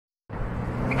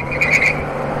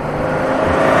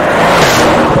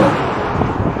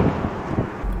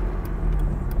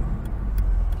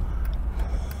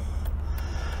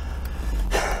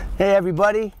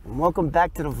everybody, and welcome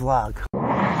back to the vlog.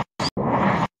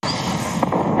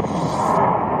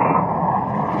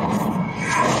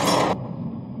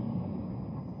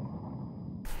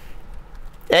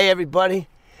 Hey everybody,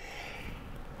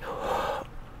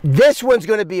 this one's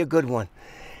going to be a good one.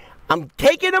 I'm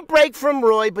taking a break from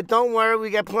Roy, but don't worry, we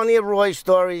got plenty of Roy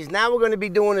stories. Now we're going to be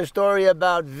doing a story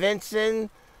about Vincent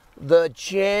the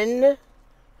Chin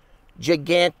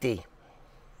Gigante.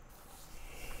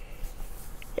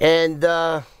 And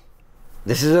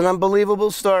this is an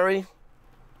unbelievable story.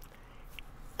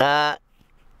 And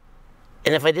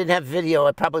if I didn't have video,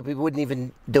 I probably wouldn't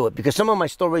even do it, because some of my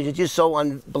stories are just so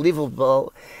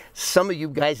unbelievable. Some of you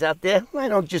guys out there, I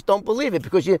don't believe it,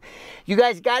 because you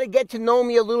guys got to get to know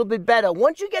me a little bit better.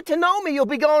 Once you get to know me, you'll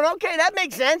be going, okay, that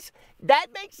makes sense, that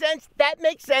makes sense, that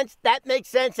makes sense, that makes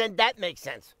sense, and that makes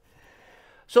sense.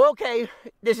 So, okay,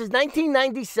 this is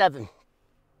 1997.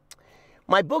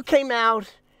 My book came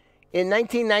out in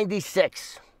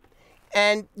 1996.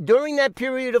 And during that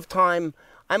period of time,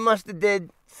 I must have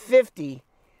did 50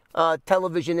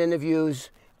 television interviews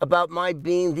about my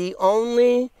being the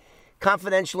only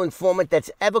confidential informant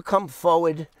that's ever come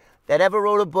forward, that ever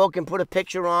wrote a book and put a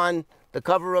picture on the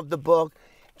cover of the book.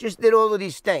 Just did all of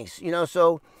these things, you know.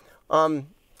 So in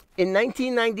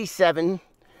 1997,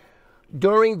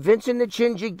 during Vincent the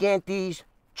Chin Gigante's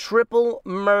triple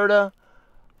murder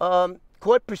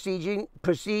court proceedings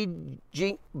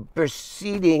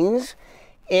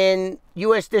in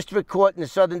U.S. District Court in the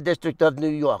Southern District of New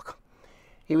York.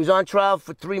 He was on trial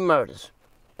for 3 murders.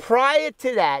 Prior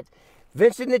to that,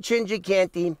 Vincent the Chin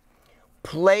Gigante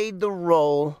played the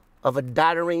role of a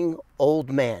doddering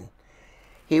old man.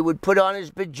 He would put on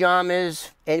his pajamas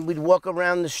and we'd walk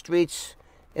around the streets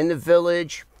in the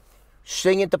village,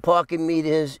 singing to parking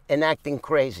meters and acting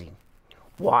crazy.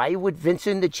 Why would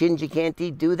Vincent the Chin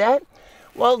Gigante do that?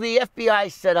 Well, the FBI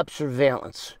set up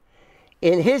surveillance.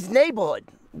 In his neighborhood,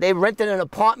 they rented an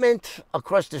apartment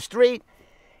across the street,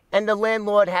 and the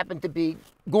landlord happened to be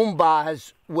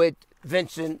Goombas with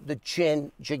Vincent the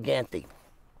Chin Gigante,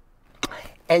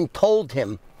 and told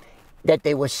him that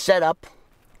they were set up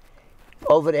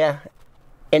over there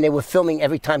and they were filming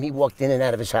every time he walked in and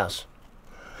out of his house.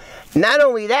 Not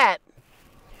only that,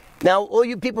 now all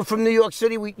you people from New York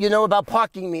City, you know about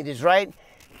parking meters, right?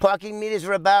 Parking meters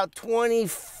are about 20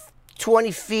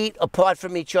 feet apart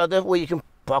from each other where you can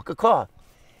park a car.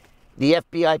 The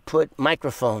FBI put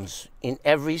microphones in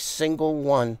every single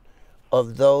one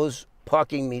of those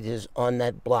parking meters on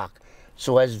that block.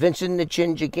 So as Vincent the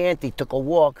Chin Gigante took a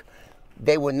walk,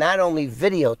 they were not only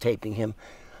videotaping him,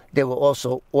 they were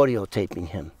also audio taping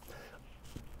him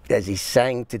as he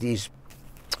sang to these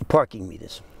parking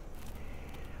meters.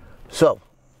 So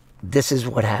this is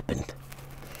what happened.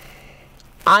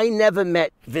 I never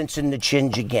met Vincent the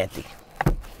Chin Gigante.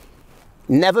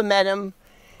 Never met him.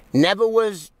 Never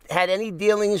had any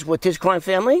dealings with his crime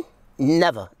family.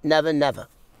 Never, never, never.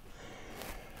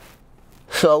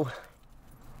 So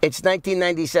it's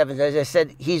 1997. As I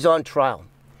said, he's on trial.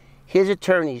 His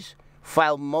attorneys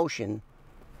filed motion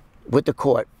with the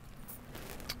court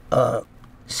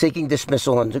seeking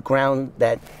dismissal on the ground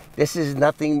that this is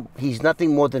nothing, he's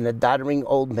nothing more than a doddering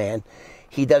old man.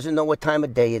 He doesn't know what time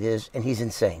of day it is, and he's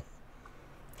insane.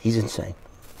 He's insane.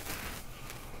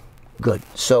 Good.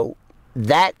 So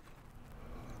that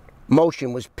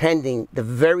motion was pending the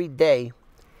very day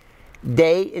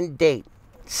and date.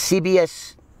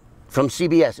 CBS, from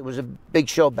CBS, it was a big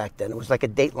show back then. It was like a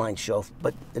Dateline show,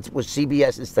 but it was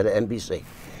CBS instead of NBC.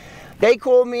 They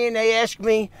called me and they asked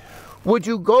me, would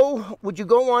you go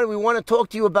on? We want to talk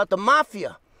to you about the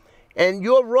mafia and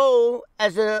your role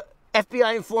as a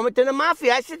FBI informant in the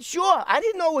mafia. I said, sure. I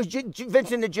didn't know it was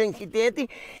Vincent the Chin Gigante.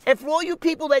 And for all you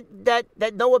people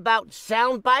that know about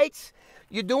sound bites,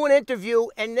 you do an interview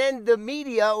and then the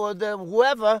media or the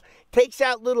whoever takes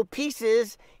out little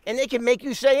pieces and they can make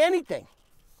you say anything.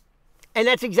 And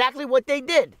that's exactly what they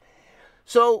did.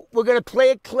 So we're going to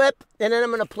play a clip and then I'm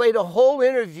going to play the whole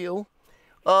interview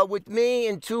with me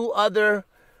and 2 other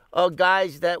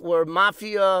guys that were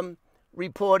mafia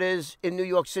reporters in New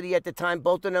York City at the time.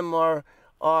 Both of them they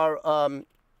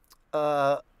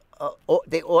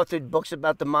authored books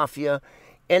about the mafia.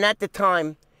 And at the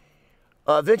time,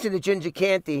 Vincent the Chin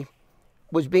Gigante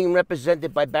was being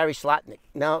represented by Barry Slotnick.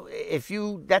 Now,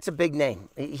 that's a big name.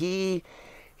 He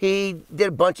did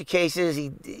a bunch of cases.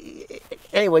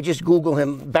 Anyway, just Google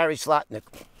him, Barry Slotnick.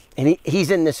 And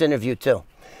he's in this interview too.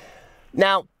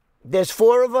 Now, there's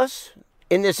 4 of us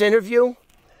in this interview.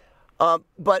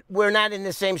 But we're not in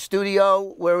the same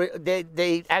studio. Where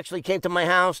they actually came to my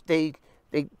house. They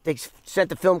sent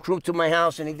the film crew to my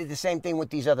house, and they did the same thing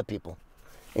with these other people.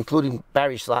 including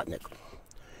Barry Slotnick.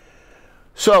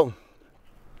 So,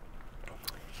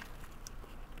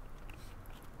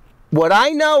 what I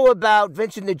know about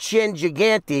Vincent the Chin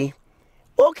Gigante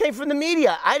all came from the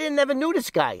media. I never knew this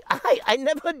guy. I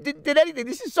never did anything.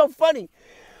 This is so funny.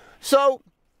 So,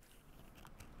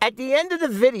 at the end of the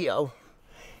video,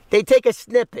 they take a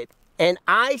snippet, and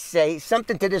I say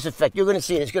something to this effect. You're going to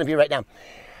see it. It's going to be right now.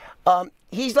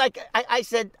 He's like, I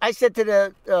said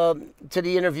to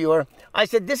the interviewer, I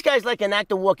said, this guy's like an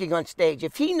actor walking on stage.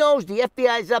 If he knows the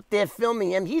FBI's up there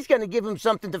filming him, he's going to give him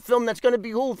something to film that's going to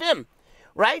behoove him,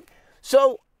 right?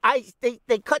 So they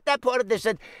cut that part of this.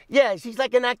 Said, yes, he's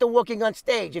like an actor walking on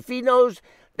stage. If he knows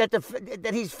that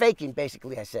that he's faking,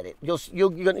 basically, I said it. You're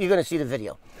going to see the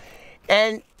video.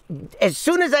 And as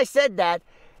soon as I said that,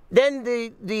 then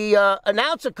the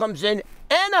announcer comes in,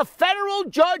 and a federal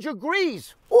judge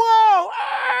agrees. Whoa!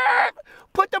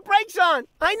 Put the brakes on.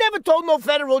 I never told no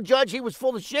federal judge he was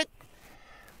full of shit.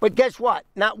 But guess what?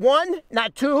 Not one,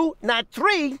 not two, not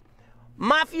three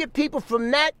mafia people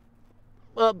from that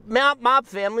mob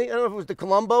family, I don't know if it was the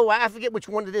Colombo, I forget which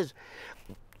one it is,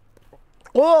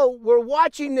 all were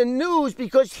watching the news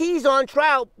because he's on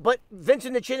trial, but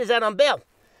Vincent the Chin is out on bail.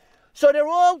 So they're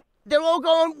all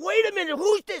going, wait a minute,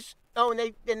 who's this? Oh,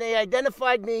 and they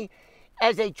identified me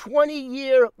as a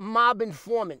 20-year mob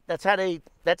informant. That's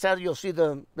how you'll see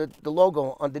the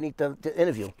logo underneath the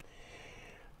interview.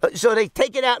 So they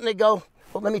take it out and they go,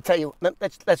 well, let me tell you,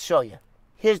 let's show you.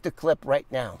 Here's the clip right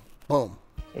now. Boom.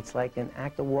 It's like an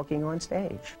actor walking on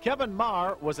stage. Kevin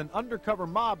Marr was an undercover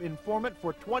mob informant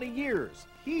for 20 years.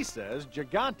 He says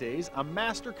Gigante's a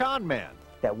master con man.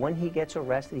 That when he gets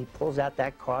arrested, he pulls out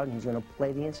that card and he's going to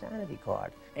play the insanity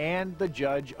card. And the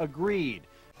judge agreed.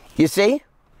 You see?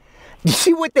 You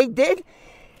see what they did?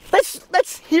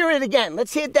 Let's hear it again.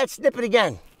 Let's hear that snippet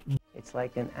again. It's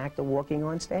like an actor walking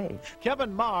on stage.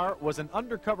 Kevin Marr was an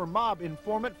undercover mob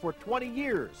informant for 20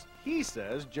 years. He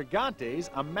says Gigante's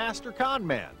a master con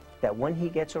man. That when he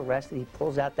gets arrested, he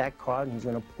pulls out that card and he's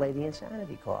going to play the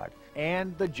insanity card.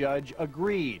 And the judge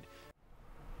agreed.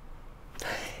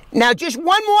 Now, just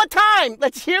one more time.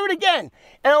 Let's hear it again.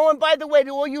 And oh, and by the way,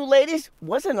 to all you ladies,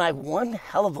 wasn't I one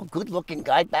hell of a good-looking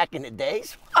guy back in the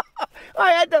days?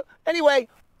 I had to. Anyway,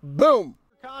 boom.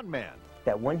 Con man.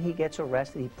 That when he gets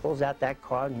arrested, he pulls out that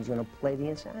card and he's going to play the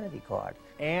insanity card.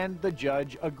 And the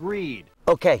judge agreed.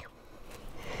 Okay.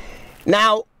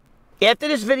 Now, after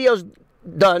this video's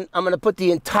done, I'm going to put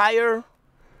the entire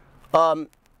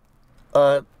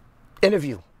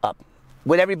interview up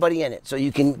with everybody in it so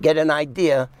you can get an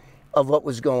idea of what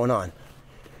was going on.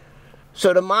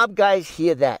 So the mob guys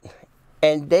hear that,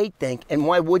 and they think, and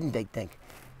why wouldn't they think,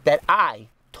 that I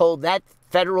told that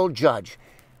federal judge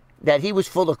that he was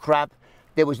full of crap,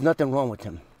 there was nothing wrong with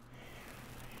him.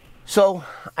 So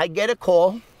I get a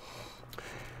call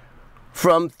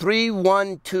from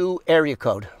 312 area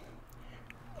code,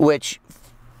 which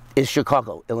is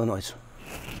Chicago, Illinois.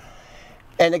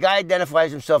 And the guy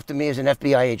identifies himself to me as an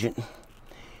FBI agent.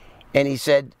 And he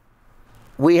said,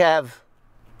 we have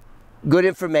good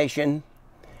information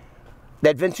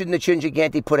that Vincent the Chin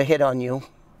Gigante put a hit on you.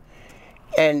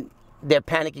 And they're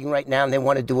panicking right now and they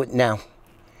want to do it now.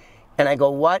 And I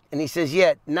go, what? And he says,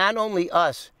 yeah, not only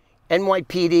us,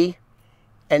 NYPD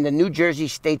and the New Jersey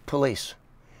State Police.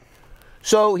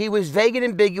 So he was vague and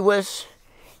ambiguous,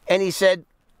 and he said,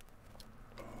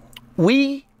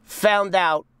 we found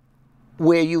out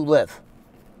where you live.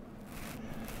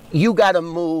 You got to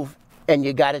move, and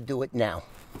you got to do it now.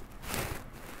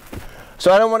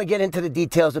 So I don't want to get into the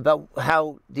details about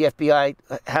how the FBI,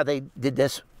 how they did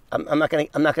this. I'm not going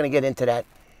to get into that.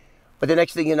 But the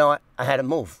next thing you know, I had to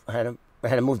move. I had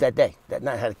to move that day. That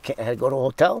night, I had to go to a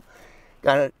hotel,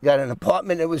 got an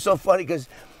apartment. It was so funny because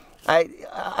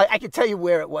I could tell you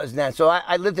where it was now. So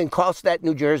I lived in Carlstadt,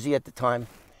 New Jersey at the time,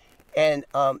 and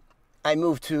I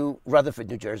moved to Rutherford,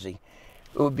 New Jersey,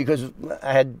 because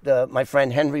I had my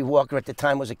friend Henry Walker at the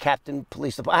time was a captain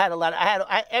police. I had a lot.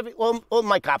 All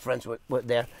my cop friends were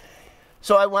there,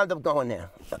 so I wound up going there.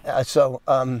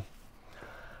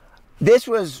 This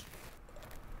was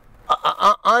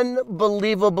an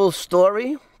unbelievable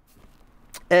story,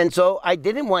 and so I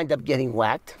didn't wind up getting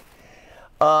whacked.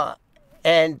 I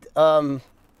mean,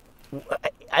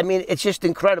 it's just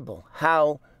incredible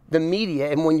how the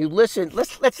media, and when you listen,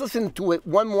 let's listen to it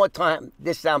one more time,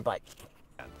 this soundbite.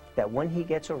 That when he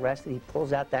gets arrested, he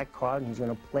pulls out that card and he's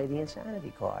going to play the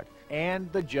insanity card. And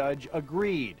the judge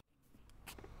agreed.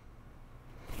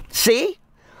 See?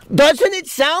 Doesn't it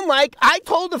sound like I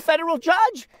told the federal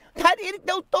judge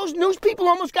Those news people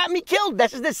almost got me killed.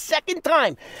 This is the second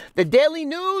time. The Daily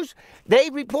News, they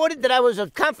reported that I was a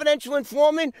confidential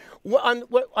informant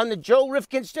on the Joe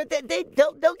Rifkin.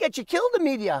 They'll get you killed, the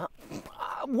media.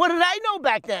 What did I know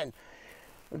back then?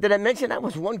 Did I mention I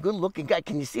was one good-looking guy?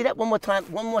 Can you see that one more time?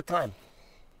 One more time.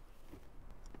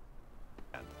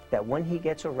 That when he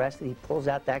gets arrested, he pulls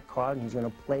out that card and he's going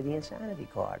to play the insanity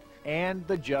card. And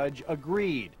the judge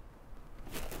agreed.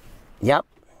 Yep.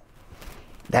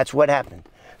 That's what happened.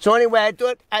 So anyway, I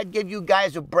thought I'd give you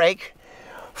guys a break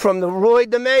from the Roy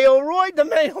DeMeo,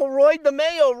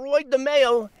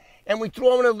 and we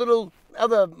throw in a little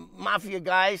other mafia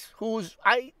guys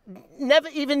I never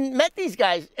even met these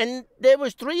guys, and there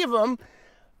was 3 of them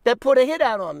that put a hit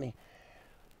out on me.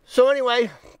 So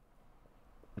anyway,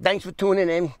 thanks for tuning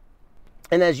in,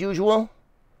 and as usual,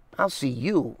 I'll see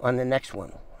you on the next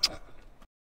one.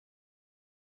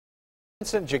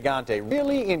 Vincent Gigante,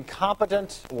 really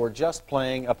incompetent or just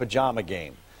playing a pajama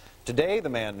game? Today, the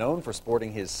man known for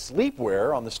sporting his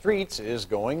sleepwear on the streets is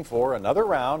going for another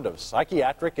round of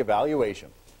psychiatric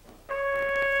evaluation.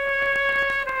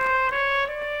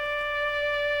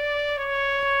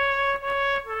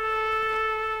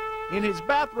 In his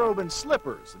bathrobe and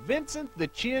slippers, Vincent the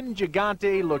Chin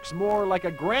Gigante looks more like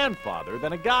a grandfather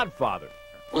than a godfather.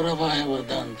 What have I ever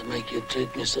done to make you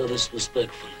treat me so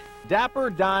disrespectfully? Dapper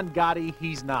Don Gotti,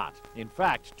 he's not. In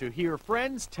fact, to hear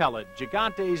friends tell it,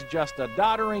 Gigante's just a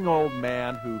doddering old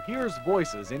man who hears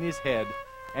voices in his head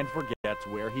and forgets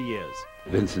where he is.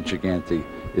 Vincent Gigante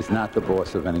is not the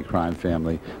boss of any crime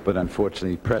family, but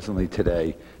unfortunately, presently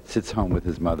today, sits home with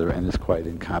his mother and is quite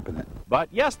incompetent.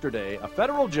 But yesterday, a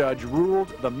federal judge ruled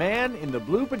the man in the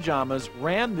blue pajamas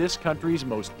ran this country's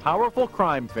most powerful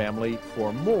crime family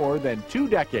for more than 2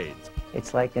 decades.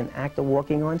 It's like an actor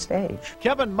walking on stage.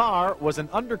 Kevin Marr was an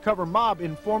undercover mob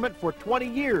informant for 20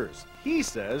 years. He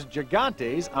says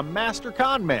Gigante's a master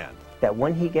con man. That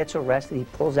when he gets arrested, he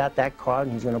pulls out that card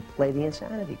and he's going to play the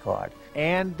insanity card.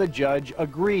 And the judge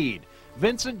agreed.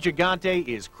 Vincent Gigante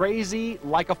is crazy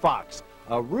like a fox,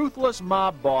 a ruthless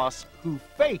mob boss who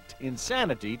faked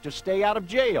insanity to stay out of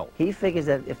jail. He figures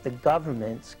that if the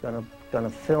government's going to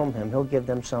film him, he'll give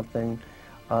them something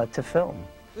to film.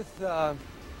 This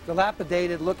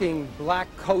dilapidated-looking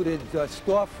black-coated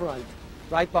storefront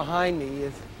right behind me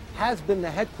has been the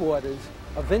headquarters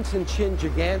of Vincent Chin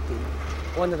Gigante,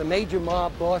 one of the major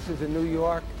mob bosses in New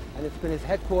York, and it's been his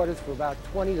headquarters for about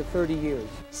 20 to 30 years.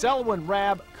 Selwyn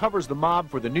Rabb covers the mob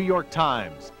for the New York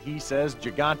Times. He says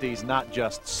Gigante's not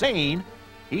just sane,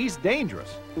 he's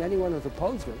dangerous. Anyone who's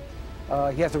opposed him,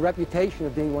 he has a reputation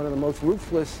of being one of the most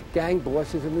ruthless gang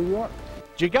bosses in New York.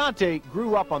 Gigante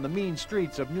grew up on the mean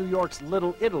streets of New York's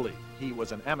Little Italy. He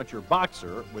was an amateur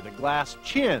boxer with a glass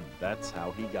chin. That's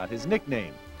how he got his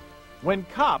nickname. When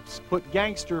cops put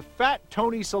gangster Fat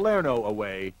Tony Salerno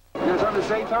away, There's something to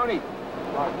say, Tony?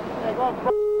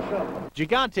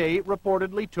 Gigante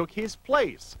reportedly took his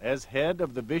place as head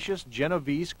of the vicious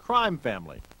Genovese crime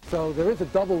family. So there is a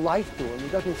double life to him. He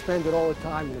doesn't spend it all the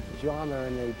time in a pajama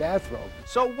and a bathrobe.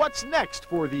 So what's next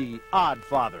for the odd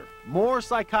father? More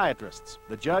psychiatrists.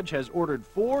 The judge has ordered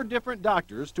 4 different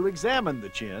doctors to examine the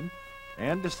Chin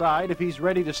and decide if he's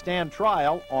ready to stand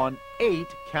trial on 8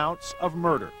 counts of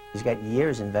murder. He's got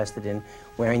years invested in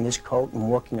wearing this coat and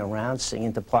walking around,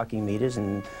 singing to parking meters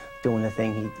and doing the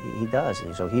thing he does.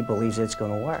 So he believes it's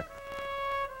going to work.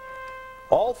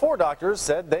 All 4 doctors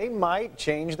said they might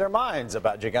change their minds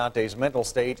about Gigante's mental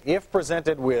state if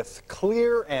presented with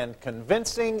clear and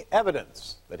convincing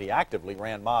evidence that he actively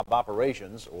ran mob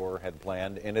operations or had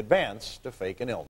planned in advance to fake an illness.